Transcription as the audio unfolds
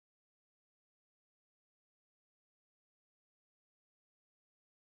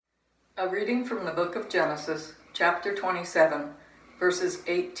A reading from the book of Genesis, chapter 27, verses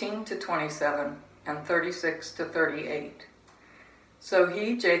 18 to 27 and 36 to 38. So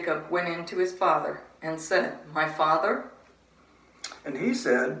he, Jacob, went in to his father and said, "My father?" And he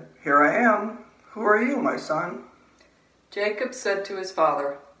said, "Here I am. Who are you, my son?" Jacob said to his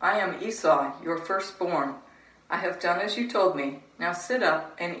father, "I am Esau, your firstborn. I have done as you told me. Now sit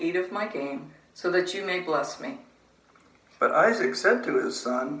up and eat of my game, so that you may bless me." But Isaac said to his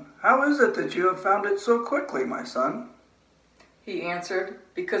son, "How is it that you have found it so quickly, my son?" He answered,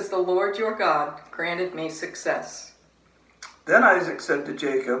 "Because the Lord your God granted me success." Then Isaac said to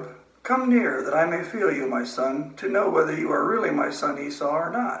Jacob, "Come near, that I may feel you, my son, to know whether you are really my son Esau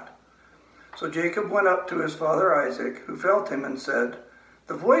or not." So Jacob went up to his father Isaac, who felt him, and said,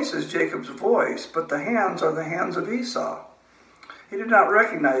 "The voice is Jacob's voice, but the hands are the hands of Esau." He did not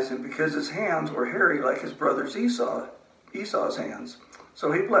recognize him, because his hands were hairy like his brother's Esau's hands.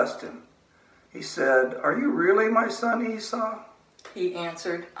 So he blessed him. He said, "Are you really my son Esau?" He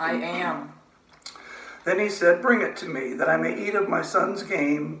answered, "I am." Then he said, "Bring it to me, that I may eat of my son's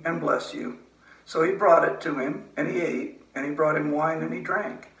game and bless you." So he brought it to him, and he ate, and he brought him wine, and he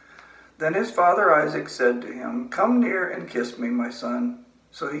drank. Then his father Isaac said to him, "Come near and kiss me, my son."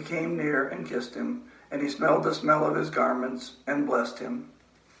 So he came near and kissed him, and he smelled the smell of his garments and blessed him.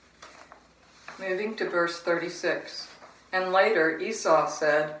 Moving to verse 36. And later Esau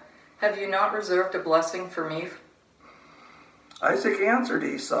said, "Have you not reserved a blessing for me?" Isaac answered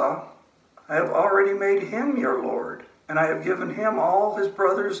Esau, "I have already made him your lord, and I have given him all his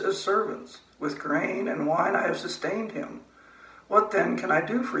brothers as servants. With grain and wine I have sustained him. What then can I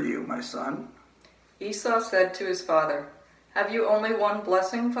do for you, my son?" Esau said to his father, "Have you only one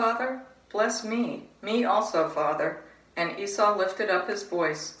blessing, father? Bless me also, father." And Esau lifted up his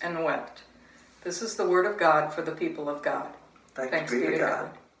voice and wept. This is the word of God for the people of God. Thanks be to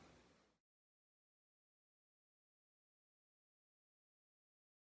God.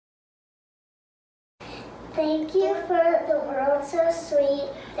 Thank you for the world so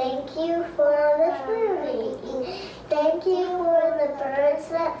sweet. Thank you for the food we eat. Thank you for the birds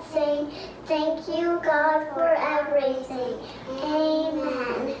that sing. Thank you, God, for everything.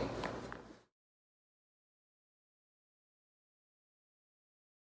 Amen.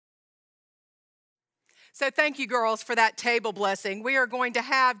 So thank you, girls, for that table blessing. We are going to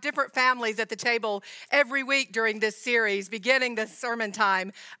have different families at the table every week during this series, beginning the sermon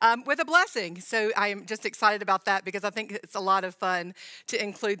time with a blessing. So I am just excited about that because I think it's a lot of fun to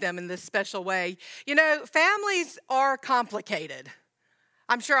include them in this special way. You know, families are complicated.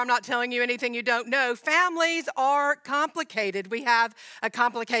 I'm sure I'm not telling you anything you don't know. Families are complicated. We have a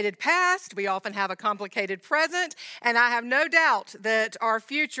complicated past. We often have a complicated present. And I have no doubt that our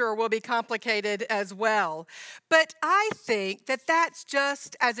future will be complicated as well. But I think that that's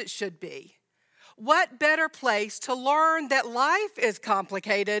just as it should be. What better place to learn that life is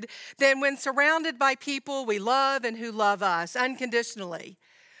complicated than when surrounded by people we love and who love us unconditionally?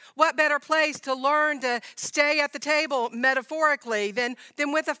 What better place to learn to stay at the table metaphorically than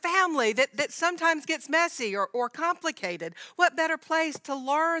with a family that sometimes gets messy or complicated? What better place to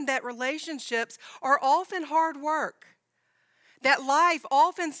learn that relationships are often hard work? That life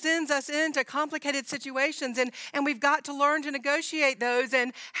often sends us into complicated situations, and we've got to learn to negotiate those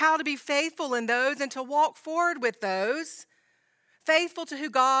and how to be faithful in those and to walk forward with those, faithful to who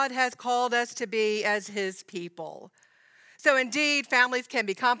God has called us to be as His people. So indeed, families can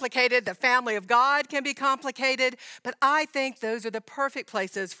be complicated. The family of God can be complicated. But I think those are the perfect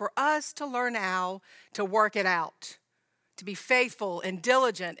places for us to learn how to work it out, to be faithful and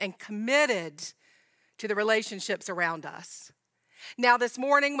diligent and committed to the relationships around us. Now, this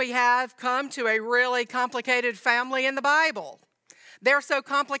morning we have come to a really complicated family in the Bible. They're so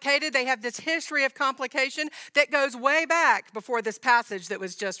complicated. They have this history of complication that goes way back before this passage that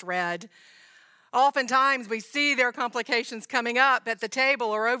was just read. Oftentimes we see their complications coming up at the table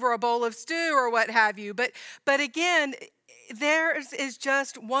or over a bowl of stew or what have you. But again, there is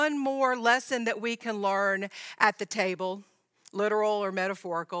just one more lesson that we can learn at the table, literal or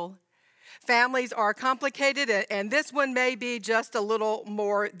metaphorical. Families are complicated, and this one may be just a little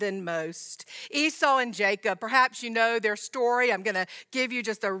more than most. Esau and Jacob, perhaps you know their story. I'm going to give you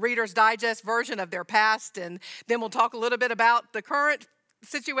just a Reader's Digest version of their past, and then we'll talk a little bit about the current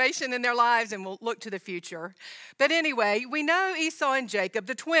situation in their lives, and we'll look to the future. But anyway, we know Esau and Jacob,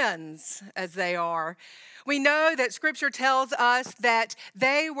 the twins as they are. We know that Scripture tells us that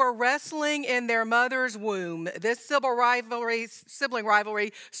they were wrestling in their mother's womb. This sibling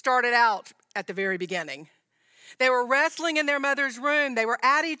rivalry started out at the very beginning. They were wrestling in their mother's womb. They were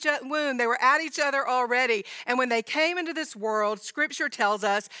at each other already. And when they came into this world, Scripture tells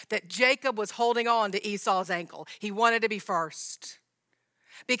us that Jacob was holding on to Esau's ankle. He wanted to be first.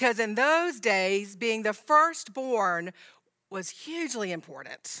 Because in those days, being the firstborn was hugely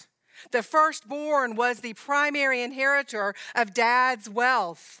important. The firstborn was the primary inheritor of dad's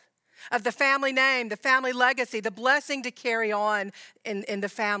wealth, of the family name, the family legacy, the blessing to carry on in the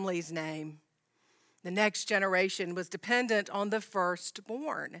family's name. The next generation was dependent on the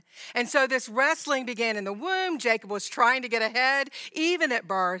firstborn. And so this wrestling began in the womb. Jacob was trying to get ahead, even at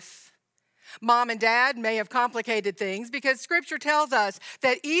birth. Mom and dad may have complicated things because Scripture tells us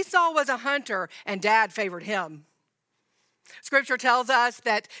that Esau was a hunter and dad favored him. Scripture tells us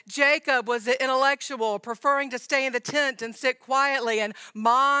that Jacob was the intellectual, preferring to stay in the tent and sit quietly, and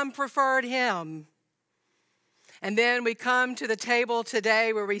mom preferred him. And then we come to the table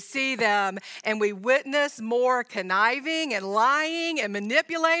today where we see them and we witness more conniving and lying and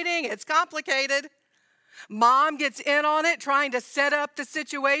manipulating. It's complicated. Mom gets in on it, trying to set up the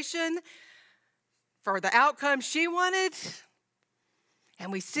situation for the outcome she wanted.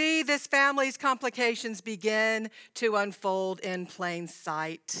 And we see this family's complications begin to unfold in plain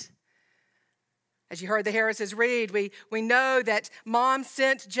sight. As you heard the Harrises read, we know that mom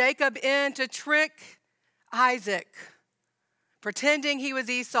sent Jacob in to trick Isaac, pretending he was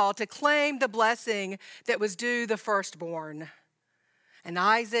Esau, to claim the blessing that was due the firstborn. And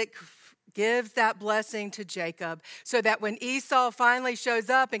Isaac gives that blessing to Jacob so that when Esau finally shows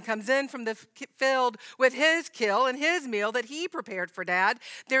up and comes in from the field with his kill and his meal that he prepared for dad,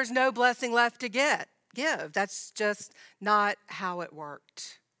 there's no blessing left to give. That's just not how it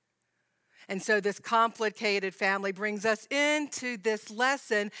worked. And so this complicated family brings us into this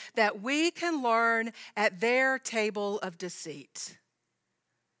lesson that we can learn at their table of deceit.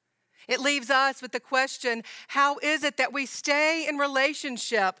 It leaves us with the question, how is it that we stay in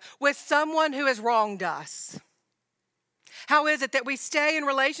relationship with someone who has wronged us? How is it that we stay in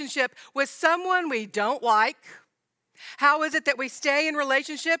relationship with someone we don't like? How is it that we stay in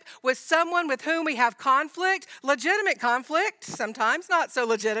relationship with someone with whom we have conflict, legitimate conflict, sometimes not so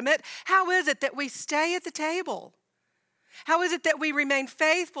legitimate? How is it that we stay at the table? How is it that we remain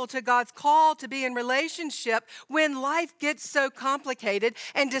faithful to God's call to be in relationship when life gets so complicated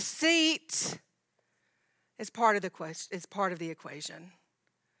and deceit is part of the equation?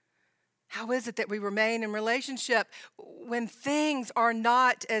 How is it that we remain in relationship when things are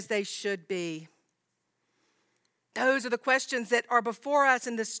not as they should be? Those are the questions that are before us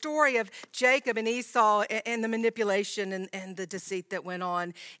in the story of Jacob and Esau and the manipulation and the deceit that went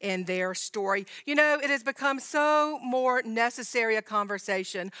on in their story. You know, it has become so more necessary a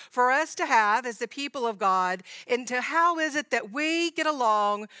conversation for us to have as the people of God into how is it that we get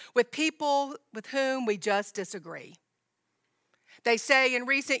along with people with whom we just disagree. They say in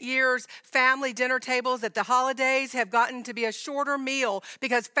recent years, family dinner tables at the holidays have gotten to be a shorter meal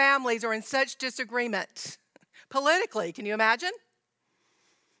because families are in such disagreement. Politically, can you imagine?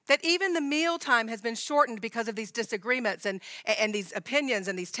 That even the mealtime has been shortened because of these disagreements and these opinions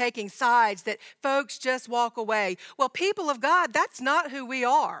and these taking sides, that folks just walk away. Well, people of God, that's not who we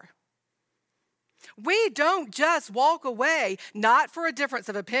are. We don't just walk away, not for a difference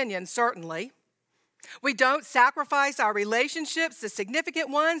of opinion, certainly. We don't sacrifice our relationships, the significant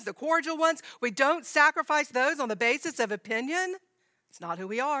ones, the cordial ones. We don't sacrifice those on the basis of opinion. It's not who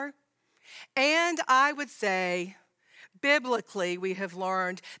we are. And I would say, biblically, we have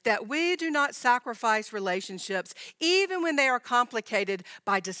learned that we do not sacrifice relationships even when they are complicated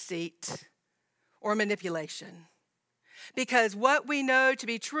by deceit or manipulation. Because what we know to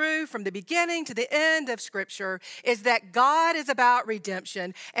be true from the beginning to the end of Scripture is that God is about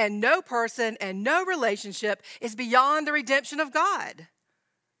redemption, and no person and no relationship is beyond the redemption of God.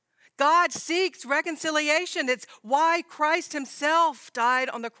 God seeks reconciliation. It's why Christ himself died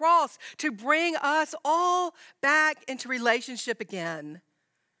on the cross, to bring us all back into relationship again.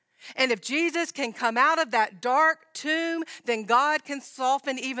 And if Jesus can come out of that dark tomb, then God can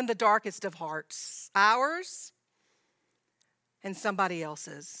soften even the darkest of hearts, ours and somebody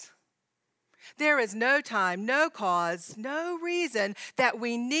else's. There is no time, no cause, no reason that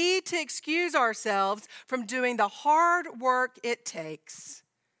we need to excuse ourselves from doing the hard work it takes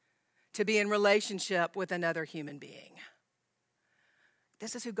to be in relationship with another human being.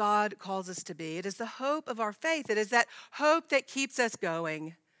 This is who God calls us to be. It is the hope of our faith. It is that hope that keeps us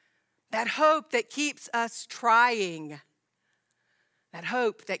going, that hope that keeps us trying, that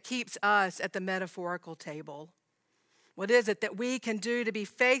hope that keeps us at the metaphorical table. What is it that we can do to be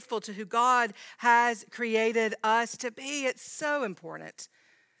faithful to who God has created us to be? It's so important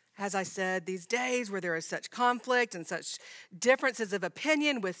as I said, these days where there is such conflict and such differences of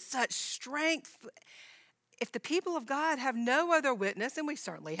opinion with such strength, if the people of God have no other witness, and we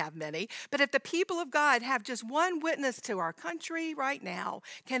certainly have many, but if the people of God have just one witness to our country right now,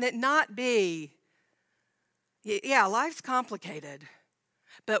 can it not be, yeah, life's complicated,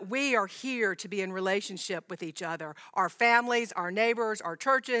 but we are here to be in relationship with each other, our families, our neighbors, our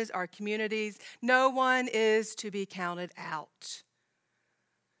churches, our communities. No one is to be counted out.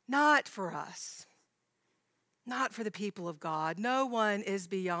 Not for us, not for the people of God. No one is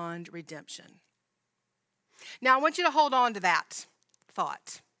beyond redemption. Now, I want you to hold on to that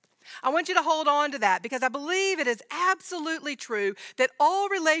thought. I want you to hold on to that because I believe it is absolutely true that all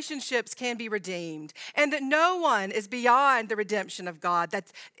relationships can be redeemed and that no one is beyond the redemption of God.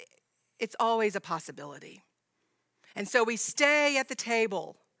 It's always a possibility. And so we stay at the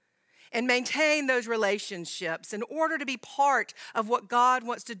table and maintain those relationships in order to be part of what God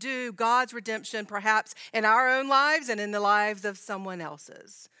wants to do, God's redemption, perhaps in our own lives and in the lives of someone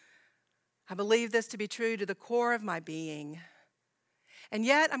else's. I believe this to be true to the core of my being. And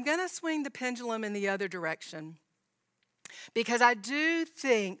yet, I'm going to swing the pendulum in the other direction because I do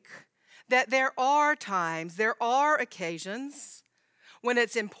think that there are times, there are occasions when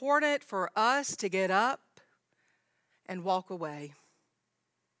it's important for us to get up and walk away.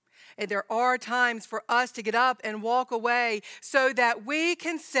 And there are times for us to get up and walk away so that we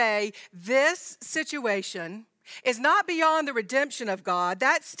can say this situation is not beyond the redemption of God.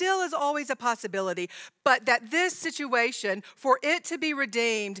 That still is always a possibility. But that this situation, for it to be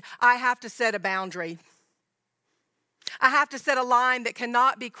redeemed, I have to set a boundary. I have to set a line that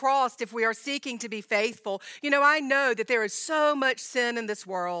cannot be crossed if we are seeking to be faithful. You know, I know that there is so much sin in this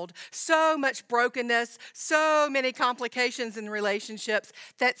world, so much brokenness, so many complications in relationships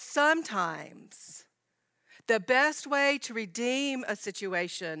that sometimes the best way to redeem a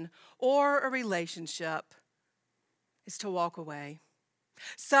situation or a relationship is to walk away.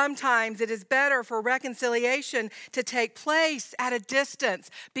 Sometimes it is better for reconciliation to take place at a distance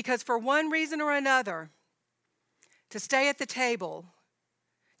because for one reason or another, to stay at the table,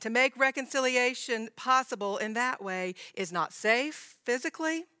 to make reconciliation possible in that way is not safe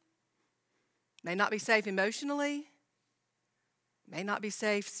physically, may not be safe emotionally, may not be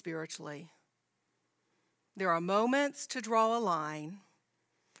safe spiritually. There are moments to draw a line,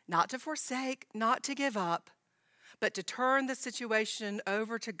 not to forsake, not to give up, but to turn the situation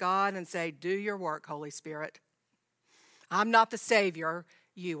over to God and say, do your work, Holy Spirit. I'm not the Savior,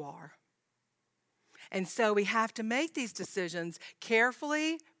 you are. And so we have to make these decisions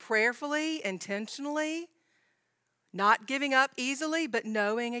carefully, prayerfully, intentionally, not giving up easily, but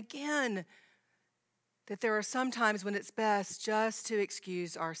knowing again that there are some times when it's best just to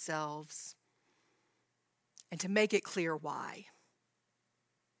excuse ourselves and to make it clear why.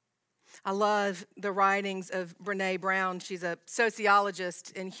 I love the writings of Brene Brown. She's a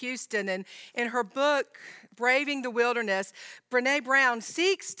sociologist in Houston. And in her book, Braving the Wilderness, Brene Brown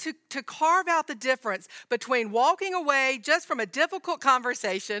seeks to carve out the difference between walking away just from a difficult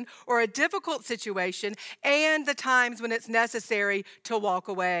conversation or a difficult situation and the times when it's necessary to walk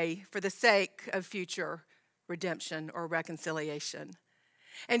away for the sake of future redemption or reconciliation.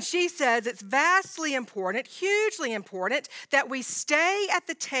 And she says it's vastly important, hugely important, that we stay at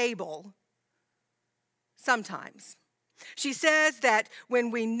the table sometimes. She says that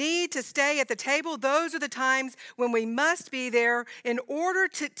when we need to stay at the table, those are the times when we must be there in order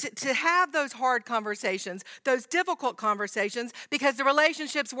to have those hard conversations, those difficult conversations, because the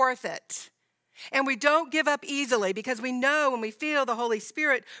relationship's worth it. And we don't give up easily because we know when we feel the Holy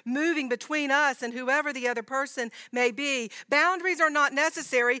Spirit moving between us and whoever the other person may be. Boundaries are not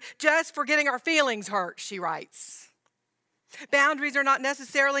necessary just for getting our feelings hurt, she writes. Boundaries are not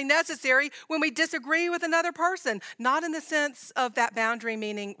necessarily necessary when we disagree with another person, not in the sense of that boundary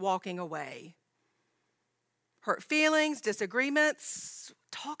meaning walking away. Hurt feelings, disagreements,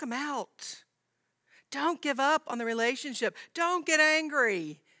 talk them out. Don't give up on the relationship. Don't get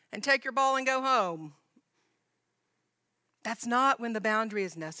angry and take your ball and go home. That's not when the boundary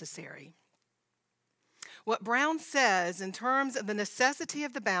is necessary. What Brown says in terms of the necessity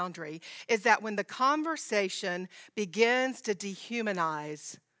of the boundary is that when the conversation begins to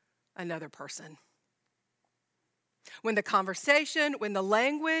dehumanize another person. When the conversation, when the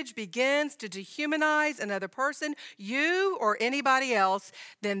language begins to dehumanize another person, you or anybody else,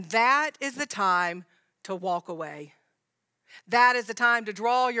 then that is the time to walk away. That is the time to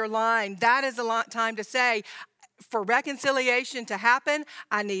draw your line. That is the time to say, for reconciliation to happen,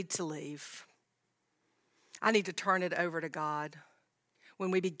 I need to leave. I need to turn it over to God.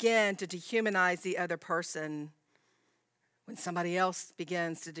 When we begin to dehumanize the other person, When somebody else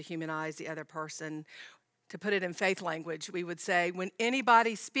begins to dehumanize the other person, to put it in faith language, we would say, when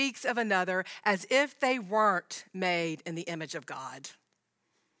anybody speaks of another as if they weren't made in the image of God.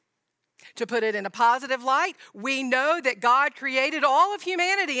 To put it in a positive light, we know that God created all of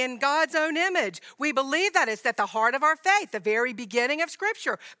humanity in God's own image. We believe that. It's at the heart of our faith, the very beginning of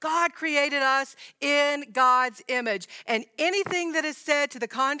Scripture. God created us in God's image. And anything that is said to the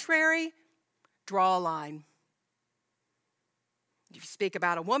contrary, draw a line. If you speak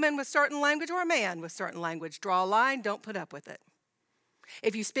about a woman with certain language or a man with certain language, draw a line, don't put up with it.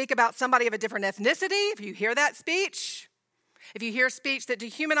 If you speak about somebody of a different ethnicity, if you hear that speech, if you hear speech that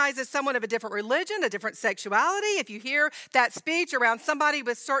dehumanizes someone of a different religion, a different sexuality, if you hear that speech around somebody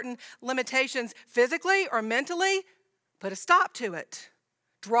with certain limitations physically or mentally, put a stop to it.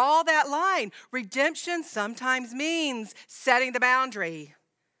 Draw that line. Redemption sometimes means setting the boundary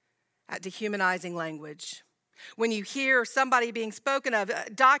at dehumanizing language. When you hear somebody being spoken of,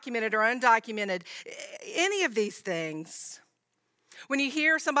 documented or undocumented, any of these things. When you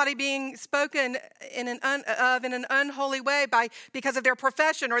hear somebody being spoken in an unholy way because of their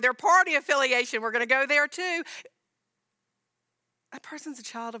profession or their party affiliation, we're going to go there too. A person's a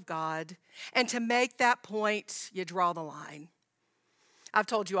child of God, and to make that point, you draw the line. I've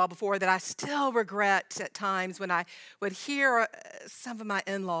told you all before that I still regret at times when I would hear some of my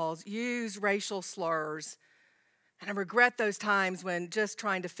in-laws use racial slurs. And I regret those times when just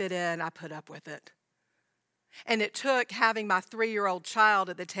trying to fit in, I put up with it. And it took having my 3-year-old child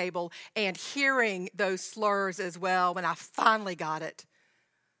at the table and hearing those slurs as well when I finally got it.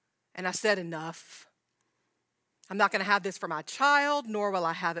 And I said, enough. I'm not going to have this for my child, nor will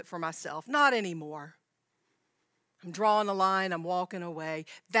I have it for myself. Not anymore. I'm drawing a line. I'm walking away.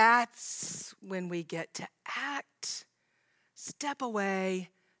 That's when we get to act, step away,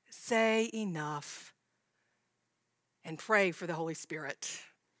 say enough, and pray for the Holy Spirit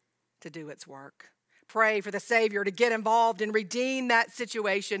to do its work. Pray for the Savior to get involved and redeem that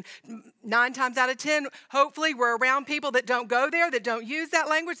situation. 9 times out of 10, hopefully we're around people that don't go there, that don't use that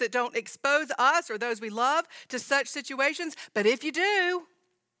language, that don't expose us or those we love to such situations. But if you do,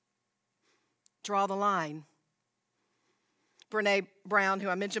 draw the line. Brené Brown, who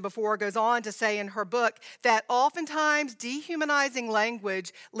I mentioned before, goes on to say in her book that oftentimes dehumanizing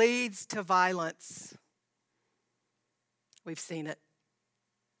language leads to violence. We've seen it.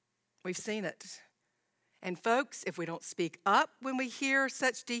 We've seen it. And folks, if we don't speak up when we hear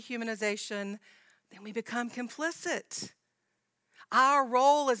such dehumanization, then we become complicit. Our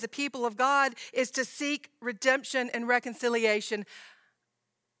role as the people of God is to seek redemption and reconciliation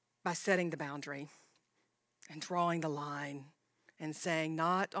by setting the boundary and drawing the line and saying,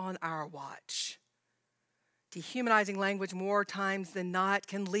 not on our watch. Dehumanizing language more times than not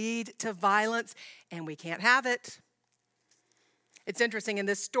can lead to violence, and we can't have it. It's interesting in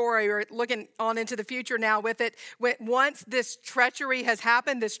this story, we're looking on into the future now with it. Once this treachery has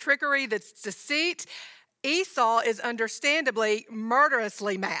happened, this trickery, this deceit, Esau is understandably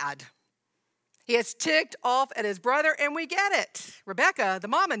murderously mad. He is ticked off at his brother, and we get it. Rebecca, the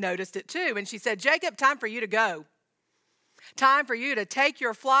mama, noticed it too, and she said, Jacob, time for you to go. Time for you to take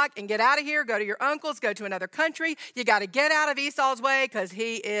your flock and get out of here, go to your uncle's, go to another country. You got to get out of Esau's way because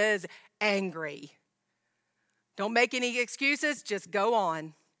he is angry. Don't make any excuses, just go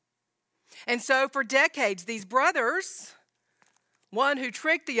on. And so for decades, these brothers, one who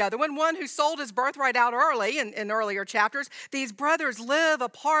tricked the other one who sold his birthright out early in earlier chapters, these brothers live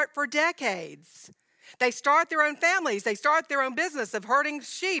apart for decades. They start their own families. They start their own business of herding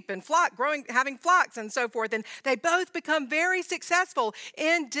sheep and having flocks and so forth. And they both become very successful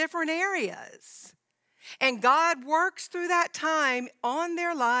in different areas. And God works through that time on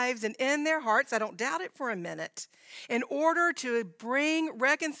their lives and in their hearts, I don't doubt it for a minute, in order to bring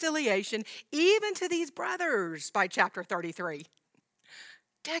reconciliation even to these brothers by chapter 33.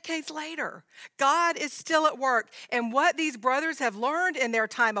 Decades later, God is still at work. And what these brothers have learned in their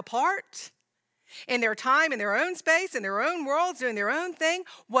time apart, in their time in their own space, in their own worlds, doing their own thing,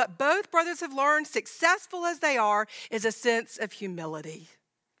 what both brothers have learned, successful as they are, is a sense of humility.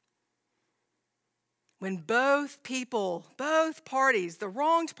 When both people, both parties, the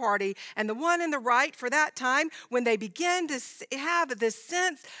wronged party and the one in the right for that time, when they begin to have this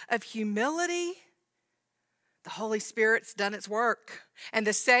sense of humility, the Holy Spirit's done its work. And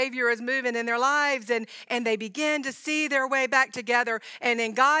the Savior is moving in their lives, and they begin to see their way back together. And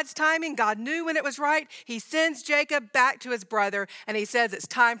in God's timing, God knew when it was right. He sends Jacob back to his brother, and he says, it's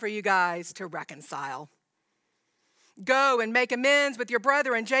time for you guys to reconcile. Go and make amends with your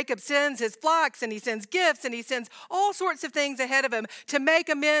brother. And Jacob sends his flocks and he sends gifts and he sends all sorts of things ahead of him to make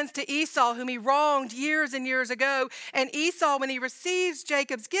amends to Esau, whom he wronged years and years ago. And Esau, when he receives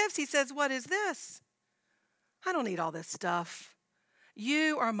Jacob's gifts, he says, what is this? I don't need all this stuff.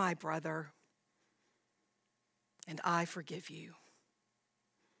 You are my brother, and I forgive you.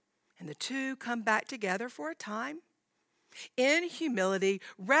 And the two come back together for a time. In humility,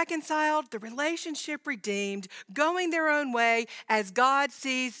 reconciled, the relationship redeemed, going their own way as God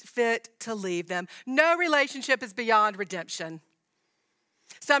sees fit to leave them. No relationship is beyond redemption.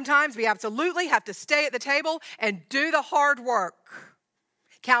 Sometimes we absolutely have to stay at the table and do the hard work,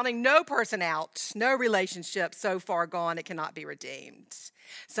 counting no person out, no relationship so far gone it cannot be redeemed.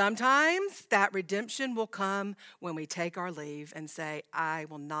 Sometimes that redemption will come when we take our leave and say, I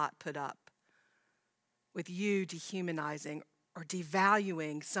will not put up with you dehumanizing or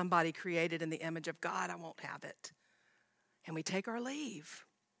devaluing somebody created in the image of God. I won't have it. And we take our leave.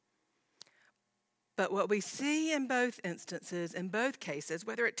 But what we see in both instances, in both cases,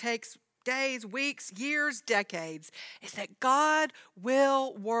 whether it takes days, weeks, years, decades, is that God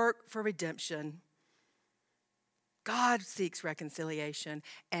will work for redemption. God seeks reconciliation,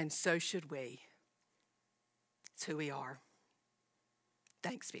 and so should we. It's who we are.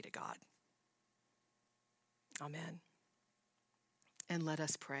 Thanks be to God. Amen. And let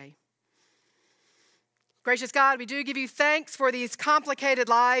us pray. Gracious God, we do give you thanks for these complicated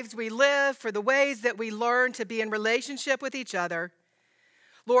lives we live, for the ways that we learn to be in relationship with each other.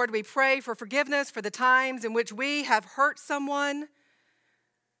 Lord, we pray for forgiveness for the times in which we have hurt someone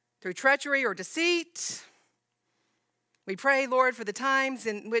through treachery or deceit. We pray, Lord, for the times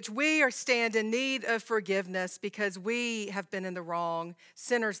in which we stand in need of forgiveness because we have been in the wrong,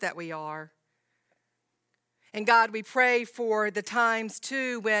 sinners that we are. And God, we pray for the times,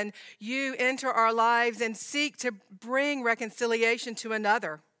 too, when you enter our lives and seek to bring reconciliation to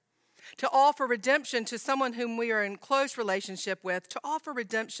another, to offer redemption to someone whom we are in close relationship with, to offer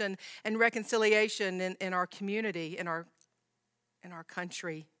redemption and reconciliation in our community, in our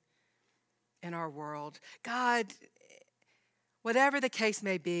country, in our world. God, whatever the case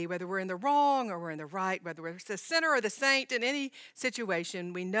may be, whether we're in the wrong or we're in the right, whether we're the sinner or the saint in any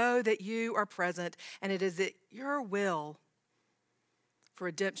situation, we know that you are present and it is at your will for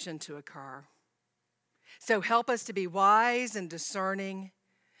redemption to occur. So help us to be wise and discerning.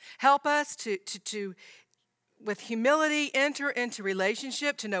 Help us to with humility, enter into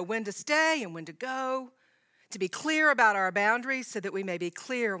relationship, to know when to stay and when to go, to be clear about our boundaries so that we may be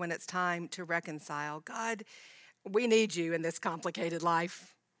clear when it's time to reconcile. God, we need you in this complicated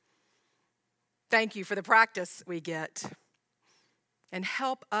life. Thank you for the practice we get. And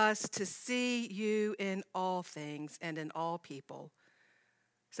help us to see you in all things and in all people,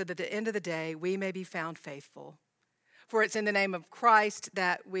 so that at the end of the day, we may be found faithful. For it's in the name of Christ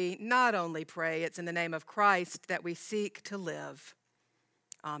that we not only pray, it's in the name of Christ that we seek to live.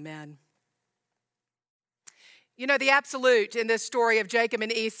 Amen. You know, the absolute in this story of Jacob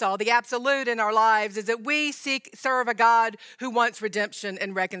and Esau, the absolute in our lives is that we serve a God who wants redemption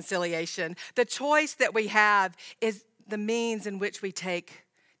and reconciliation. The choice that we have is the means in which we take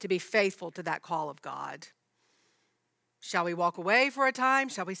to be faithful to that call of God. Shall we walk away for a time?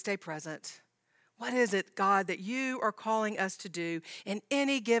 Shall we stay present? What is it, God, that you are calling us to do in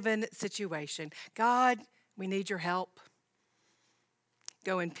any given situation? God, we need your help.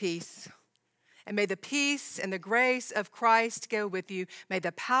 Go in peace. And may the peace and the grace of Christ go with you. May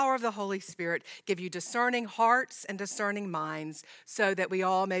the power of the Holy Spirit give you discerning hearts and discerning minds so that we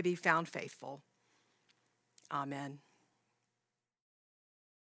all may be found faithful. Amen.